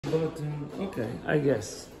but okay, I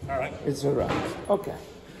guess. All right. It's all right. Okay.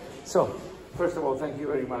 So, first of all, thank you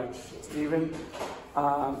very much, Stephen.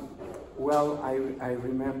 Well, I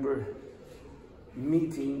remember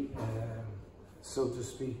meeting, so to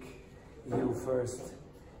speak, you first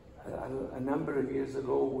a number of years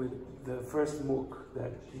ago with the first MOOC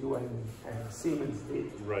that you and Siemens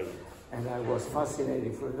did. Right. And I was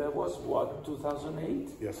fascinated for that. Was what, 2008?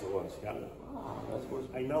 Yes, it was. Yeah. Wow, that was.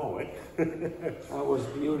 I know it. That was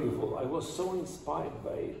beautiful. I was so inspired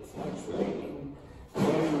by it, actually, in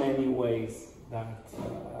very many ways that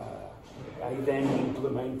I then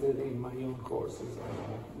implemented in my own courses,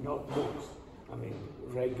 not books. I mean,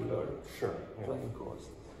 regular plain courses.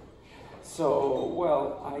 So,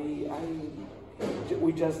 well,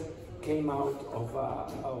 we just came out of a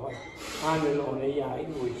panel on AI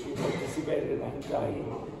in which you participated, and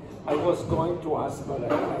I was going to ask, but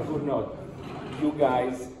I could not. You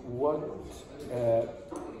guys, why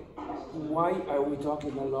are we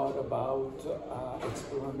talking a lot about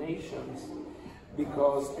explanations?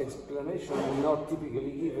 Because explanations are not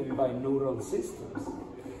typically given by neural systems,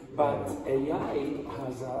 but AI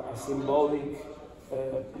has a symbolic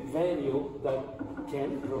value that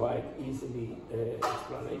can provide easily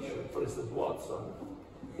explanation. For instance, Watson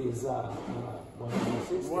is one of the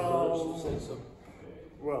systems. Well, say so.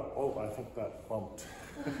 Well, I think that bumped.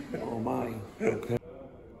 Oh my. Okay.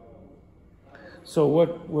 So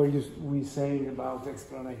what were we saying about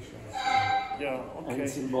explanations? Yeah, okay. And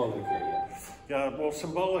symbolic AI. Yeah, well,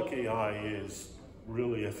 symbolic AI is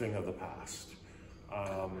really a thing of the past.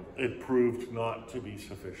 It proved not to be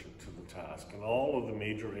sufficient to the task, and all of the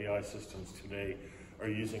major AI systems today are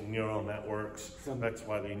using neural networks. That's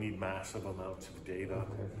why they need massive amounts of data,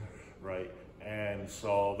 right? And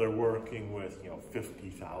so they're working with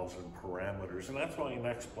 50,000 parameters, and that's why an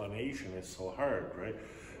explanation is so hard, right?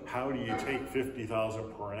 How do you take 50,000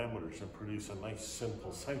 parameters and produce a nice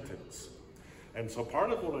simple sentence? And so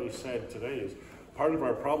part of what I said today is part of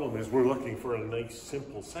our problem is we're looking for a nice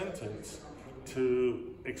simple sentence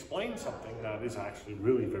to explain something that is actually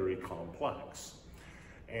really very complex.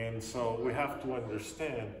 And so we have to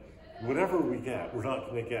understand whatever we get, we're not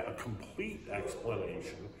going to get a complete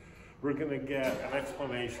explanation. We're going to get an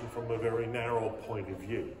explanation from a very narrow point of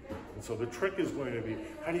view. And so the trick is going to be,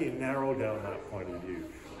 how do you narrow down that point of view?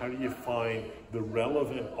 How do you find the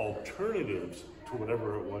relevant alternatives to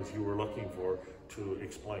whatever it was you were looking for to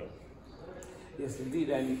explain? Yes, indeed,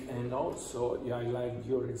 and also, I like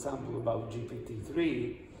your example about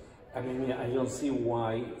GPT-3. I mean, I don't see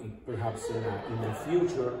why, perhaps in the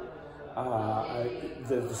future,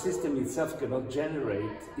 the system itself cannot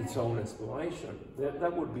generate its own explanation.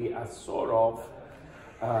 That would be a sort of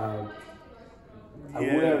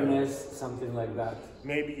awareness, something like that.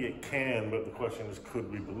 Maybe it can, but the question is, could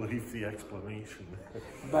we believe the explanation?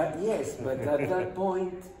 But yes, but at that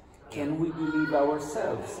point, can we believe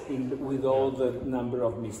ourselves with all the number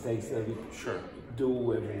of mistakes that we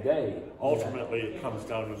do every day? Ultimately, it comes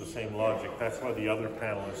down to the same logic. That's why the other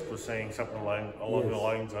panelist was saying something along the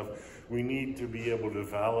lines of, we need to be able to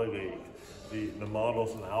validate the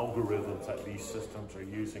models and algorithms that these systems are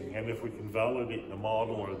using. And if we can validate the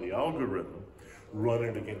model or the algorithm, run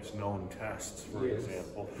it against known tests, for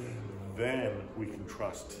example, then we can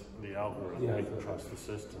trust the algorithm, we can trust the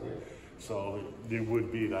system. So there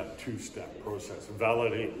would be that two-step process: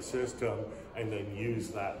 validate the system and then use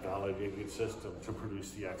that validated system to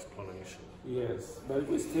produce the explanation. Yes, but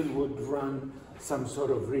we still would run some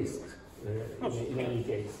sort of risk in any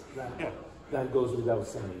case. That goes without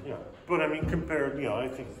saying. Yeah, but I mean, compared, I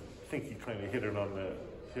think you kind of hit it on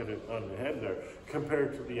the head there.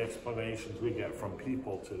 Compared to the explanations we get from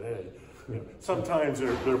people today, sometimes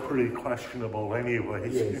they're pretty questionable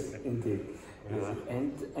anyways. Yes, indeed. Yeah.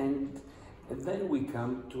 And then we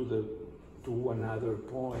come to another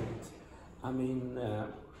point. I mean,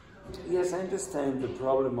 yes, I understand the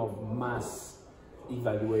problem of mass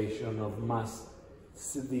evaluation, of mass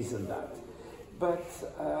this and that. But,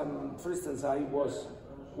 for instance, I was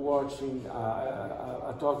watching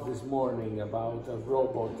a talk this morning about a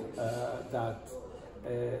robot that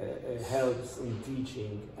helps in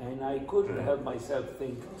teaching, and I couldn't help myself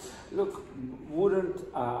think, look, wouldn't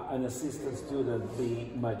an assistant student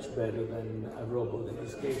be much better than a robot in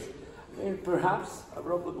this case? I mean, perhaps a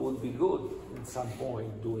robot would be good at some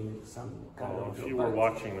point doing some kind of if you were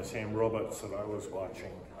watching the same robots that I was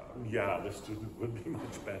watching, the student would be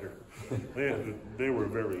much better. They were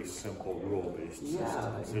very simple rule-based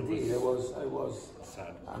systems. Indeed. I was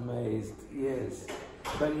sad. Amazed, yes.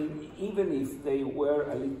 But even if they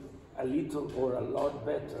were a little or a lot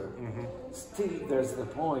better, still there's the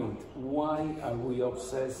point, why are we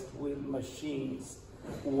obsessed with machines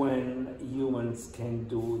when humans can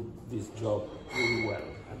do this job really well?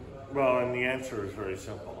 Well, and the answer is very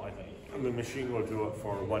simple, I think. The machine will do it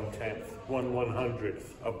for 1/10,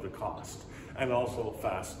 1/100th of the cost, and also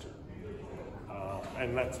faster.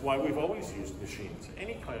 And that's why we've always used machines,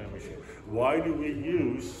 any kind of machine. Why do we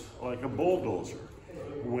use like a bulldozer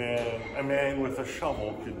when a man with a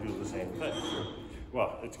shovel could do the same thing?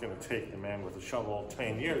 Well, it's going to take the man with a shovel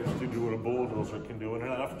 10 years to do what a bulldozer can do in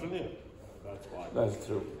an afternoon. That's why. That's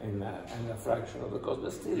true, and a fraction of the cost.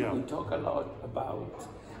 But still, we talk a lot about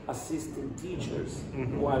assistant teachers,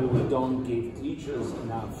 while we don't give teachers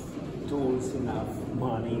enough tools, enough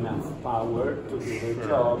money, enough power to do their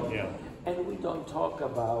job. Yeah. And we don't talk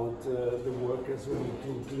about the workers who need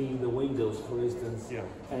to clean the windows, for instance,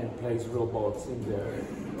 and place robots in there.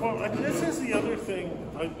 Well, and this is the other thing,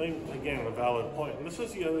 I think, again, a valid point, and this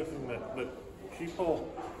is the other thing that people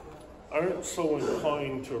aren't so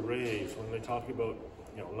inclined to raise when they talk about,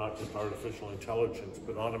 not just artificial intelligence,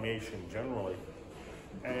 but automation generally.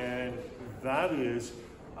 And that is,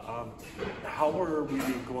 how are we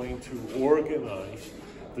going to organize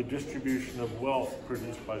the distribution of wealth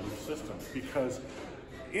produced by these systems? Because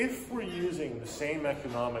if we're using the same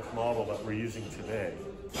economic model that we're using today,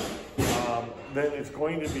 then it's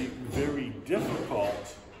going to be very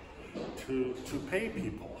difficult to pay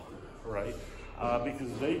people, right?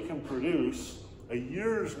 Because they can produce a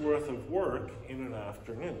year's worth of work in an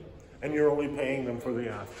afternoon, and you're only paying them for the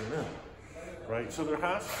afternoon, right? So there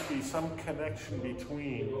has to be some connection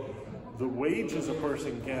between the wages a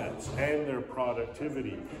person gets and their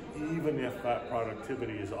productivity, even if that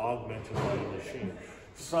productivity is augmented by the machine.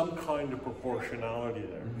 Some kind of proportionality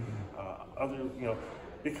there.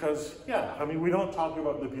 Because, we don't talk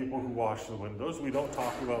about the people who wash the windows. We don't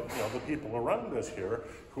talk about, the people around us here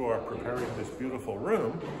who are preparing this beautiful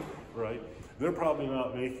room, right? They're probably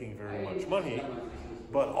not making very much money,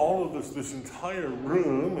 but all of this entire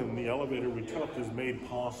room and the elevator we took is made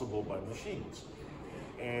possible by machines.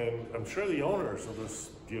 And I'm sure the owners of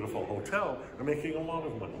this beautiful hotel are making a lot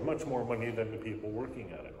of money, much more money than the people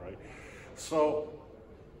working at it, right? So,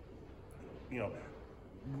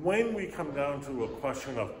 when we come down to a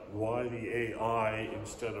question of why the AI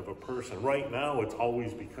instead of a person, right now it's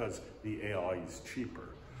always because the AI is cheaper.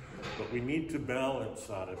 But we need to balance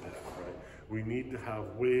that a bit, right? We need to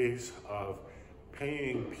have ways of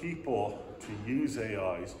paying people to use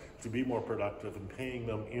AIs to be more productive and paying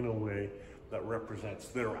them in a way that represents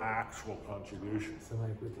their actual contribution. Some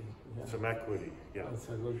equity. Yeah. Some equity, yeah. That's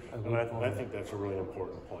a good and point. I think that's a really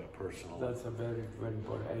important point, personally. That's a very, very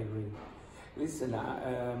important. I agree. Listen,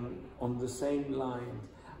 on the same line,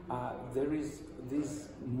 there is this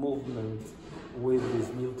movement with these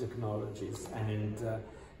new technologies, and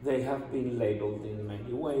they have been labeled in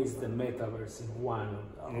many ways. The metaverse is one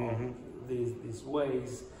of these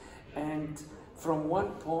ways. And from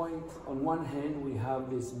one point, on one hand, we have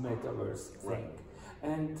this metaverse thing. Right.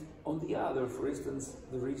 And on the other, for instance,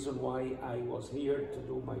 the reason why I was here to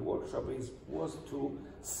do my workshop was to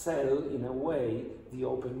sell, in a way, the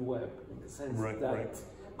open web, in the sense that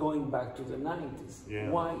going back to the 90s,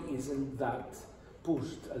 why isn't that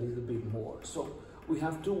pushed a little bit more? So we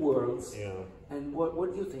have two worlds, and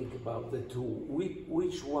what do you think about the two?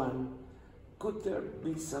 Which one, could there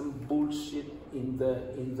be some bullshit in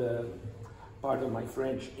the pardon my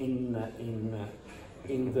French, in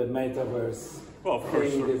the metaverse? Well, of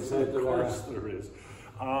course there is.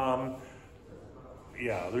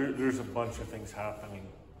 There's a bunch of things happening,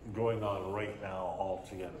 going on right now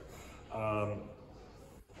altogether.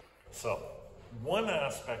 So, one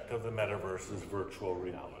aspect of the metaverse is virtual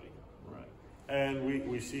reality, right? And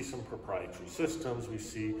we see some proprietary systems. We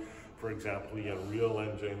see, for example, the Unreal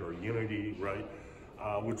Engine or Unity, right,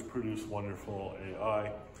 which produce wonderful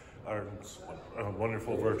AI, or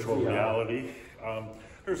wonderful virtual reality.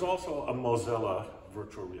 There's also a Mozilla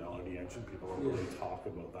virtual reality engine. People don't really talk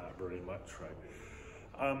about that very much,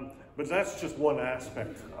 right? But that's just one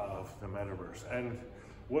aspect of the metaverse. And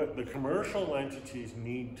what the commercial entities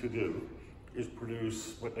need to do is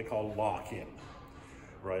produce what they call lock-in,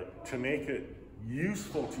 right? To make it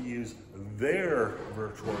useful to use their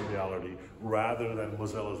virtual reality rather than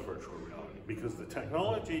Mozilla's virtual reality. Because the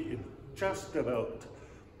technology is just about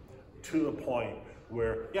to the point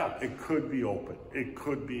where, it could be open. It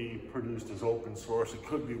could be produced as open source. It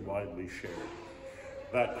could be widely shared.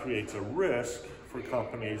 That creates a risk for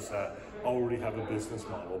companies that already have a business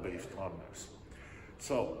model based on this.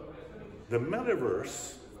 So the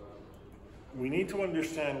metaverse, we need to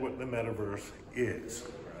understand what the metaverse is,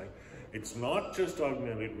 right? It's not just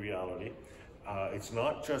augmented reality. It's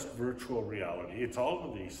not just virtual reality. It's all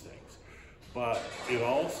of these things. but it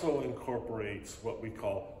also incorporates what we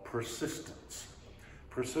call persistence,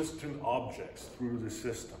 persistent objects through the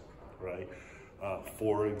system, right?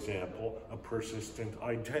 For example, a persistent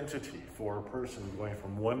identity for a person going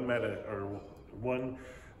from one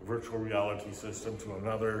virtual reality system to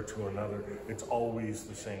another. It's always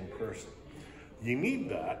the same person. You need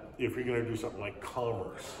that if you're going to do something like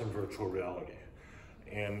commerce in virtual reality.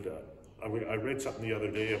 And I read something the other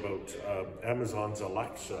day about Amazon's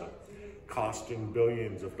Alexa costing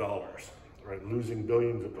billions of dollars, right? Losing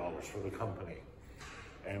billions of dollars for the company.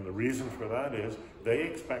 And the reason for that is they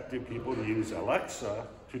expected people to use Alexa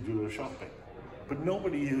to do their shopping. But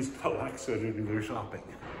nobody used Alexa to do their shopping.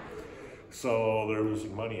 So they're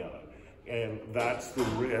losing money on it. And that's the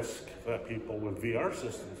risk that people with VR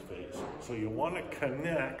systems face. So you want to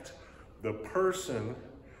connect the person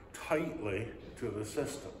tightly to the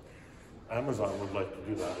system. Amazon would like to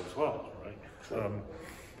do that as well, right?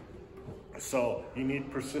 So you need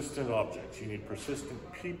persistent objects, you need persistent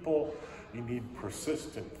people, you need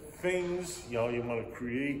persistent things. You know, you want to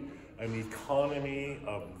create an economy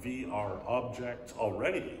of VR objects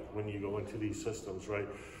already when you go into these systems, right?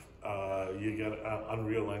 You get an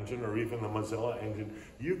Unreal Engine or even the Mozilla engine.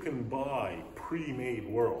 You can buy pre-made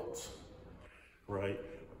worlds, right?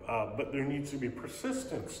 But there needs to be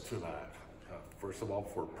persistence to that. First of all,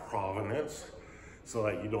 for provenance, so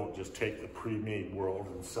that you don't just take the pre-made world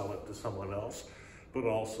and sell it to someone else, but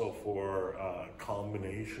also for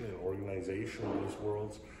combination and organization of those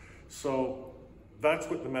worlds. So that's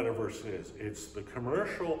what the metaverse is. It's the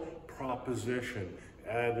commercial proposition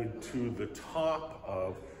added to the top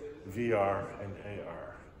of VR and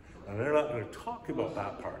AR. And they're not going to talk about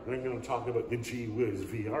that part. They're going to talk about the gee whiz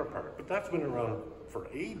VR part, but that's been around for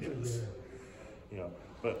ages. You know,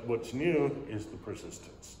 but what's new is the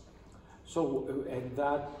persistence. So, and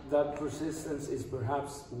that persistence is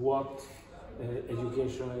perhaps what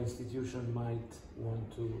educational institution might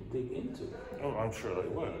want to dig into. Oh, I'm sure they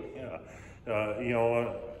would. Yeah.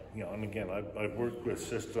 And again, I've worked with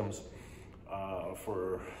systems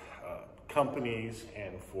for companies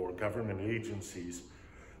and for government agencies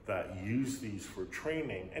that use these for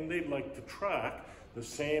training, and they'd like to track the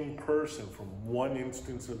same person from one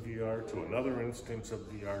instance of VR to another instance of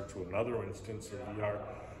VR to another instance of VR.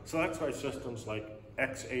 So that's why systems like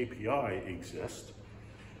XAPI exist.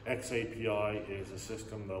 XAPI is a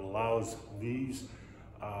system that allows these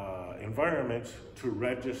environments to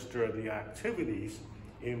register the activities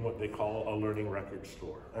in what they call a learning record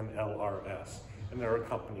store, an LRS. And there are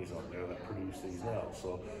companies out there that produce these now.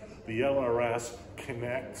 So the LRS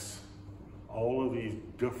connects all of these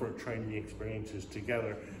different training experiences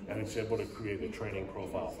together, and it's able to create a training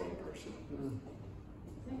profile for a person.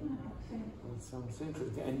 That sounds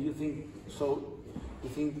interesting. And you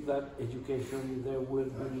think that education there will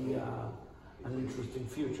be an interesting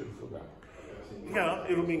future for that? Yeah,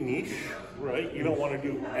 it'll be niche, right? You don't want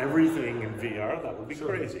to do everything in VR. That would be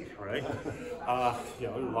crazy, right?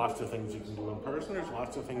 There's lots of things you can do in person. There's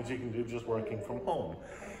lots of things you can do just working from home.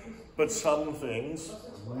 But some things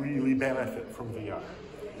really benefit from VR.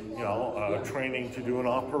 Training to do an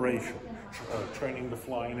operation, training to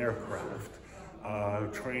fly an aircraft,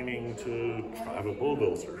 training to drive a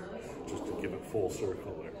bulldozer, just to give it full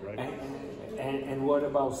circle there, right? And what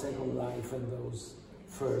about Second Life and those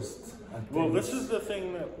first attempts? Well, this is the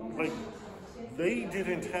thing that, they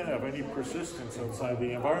didn't have any persistence inside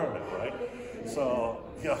the environment, right? So,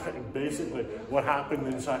 basically what happened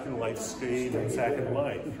in Second Life stayed in Second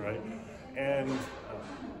Life, right? And,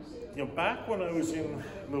 back when I was in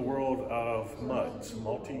the world of MUDs,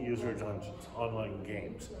 multi-user dungeons, online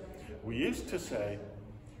games, we used to say,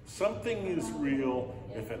 something is real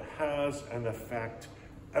if it has an effect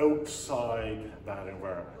outside that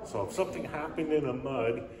environment. So if something happened in a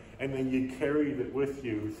MUD and then you carried it with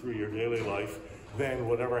you through your daily life, then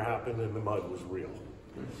whatever happened in the MUD was real.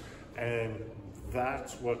 And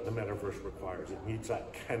that's what the metaverse requires. It needs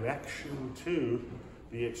that connection to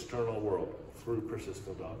the external world through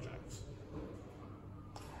persistent objects.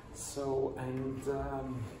 So, and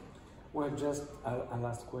just a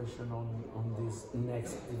last question on this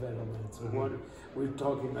next development. So what we're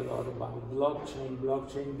talking a lot about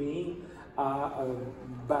blockchain being a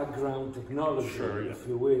background technology, if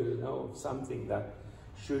you will, something that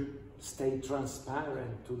should stay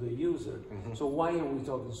transparent to the user. So why are we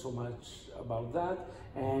talking so much about that?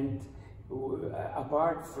 And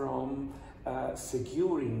apart from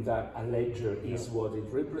securing that a ledger is what it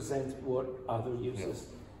represents, what other uses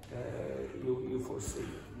you foresee?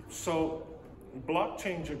 So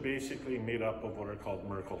blockchains are basically made up of what are called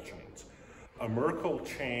Merkle chains. A Merkle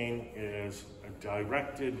chain is a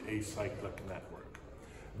directed acyclic network.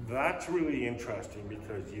 That's really interesting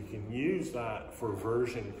because you can use that for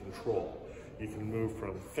version control. You can move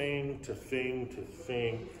from thing to thing to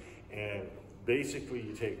thing, and basically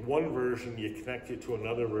you take one version, you connect it to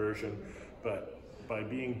another version, but by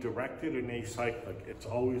being directed and acyclic, it's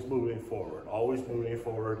always moving forward,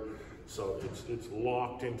 so it's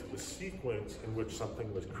locked into the sequence in which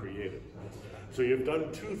something was created. So you've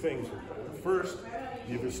done two things with it. First,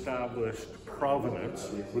 you've established provenance,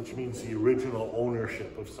 which means the original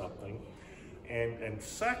ownership of something. And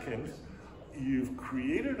second, you've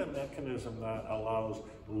created a mechanism that allows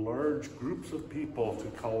large groups of people to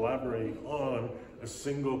collaborate on a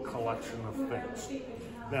single collection of things.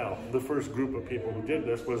 Now, the first group of people who did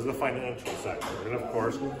this was the financial sector. And of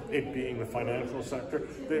course, it being the financial sector,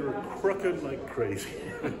 they were crooked like crazy,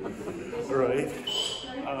 right?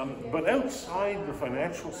 But outside the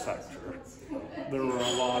financial sector, there were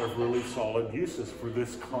a lot of really solid uses for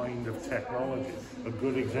this kind of technology. A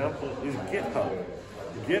good example is GitHub.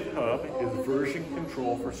 GitHub is version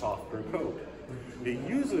control for software code. It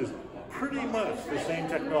uses pretty much the same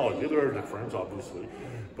technology. There are differences, obviously,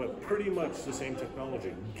 but pretty much the same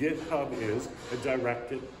technology. GitHub is a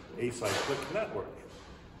directed acyclic network,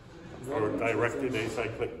 or directed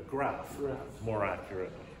acyclic graph, more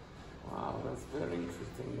accurately. Wow, that's very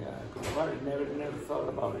interesting. I never thought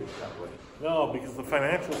about it that way. No, because the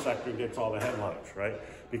financial sector gets all the headlines, right?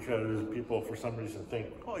 Because people, for some reason, think,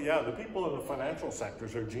 oh yeah, the people in the financial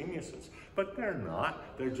sectors are geniuses. But they're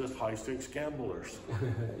not. They're just high-stakes gamblers.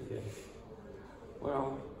 Yes.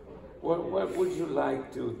 Well, what would you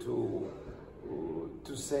like to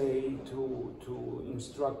say to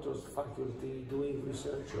instructors, faculty doing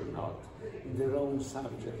research or not in their own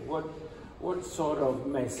subject? What sort of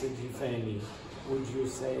message, if any, would you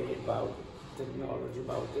say about technology,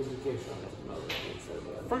 about educational technology,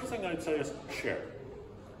 etc.? First thing I'd say is share,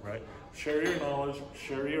 right? Share your knowledge,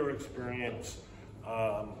 share your experience,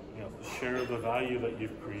 share the value that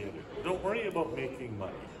you've created. Don't worry about making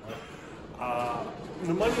money. Right?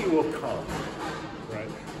 The money will come, right?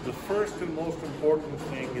 The first and most important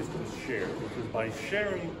thing is to share, because by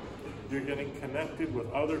sharing, you're getting connected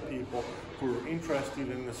with other people who are interested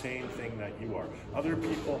in the same thing that you are. Other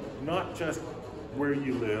people, not just where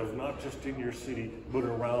you live, not just in your city, but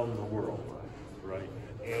around the world, right?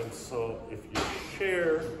 And so if you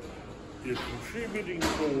share, you're contributing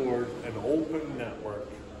toward an open network,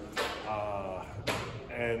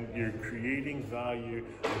 and you're creating value,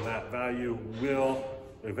 and that value will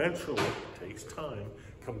eventually, takes time,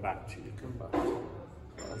 come back to you. Come back.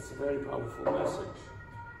 That's a very powerful message.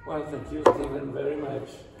 Well, thank you, Stephen, very much.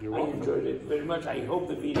 You're welcome. I enjoyed it very much. I hope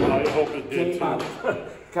the video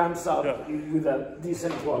comes out with a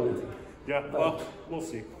decent quality. Yeah, well, we'll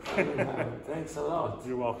see. Thanks a lot.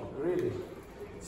 You're welcome. Really.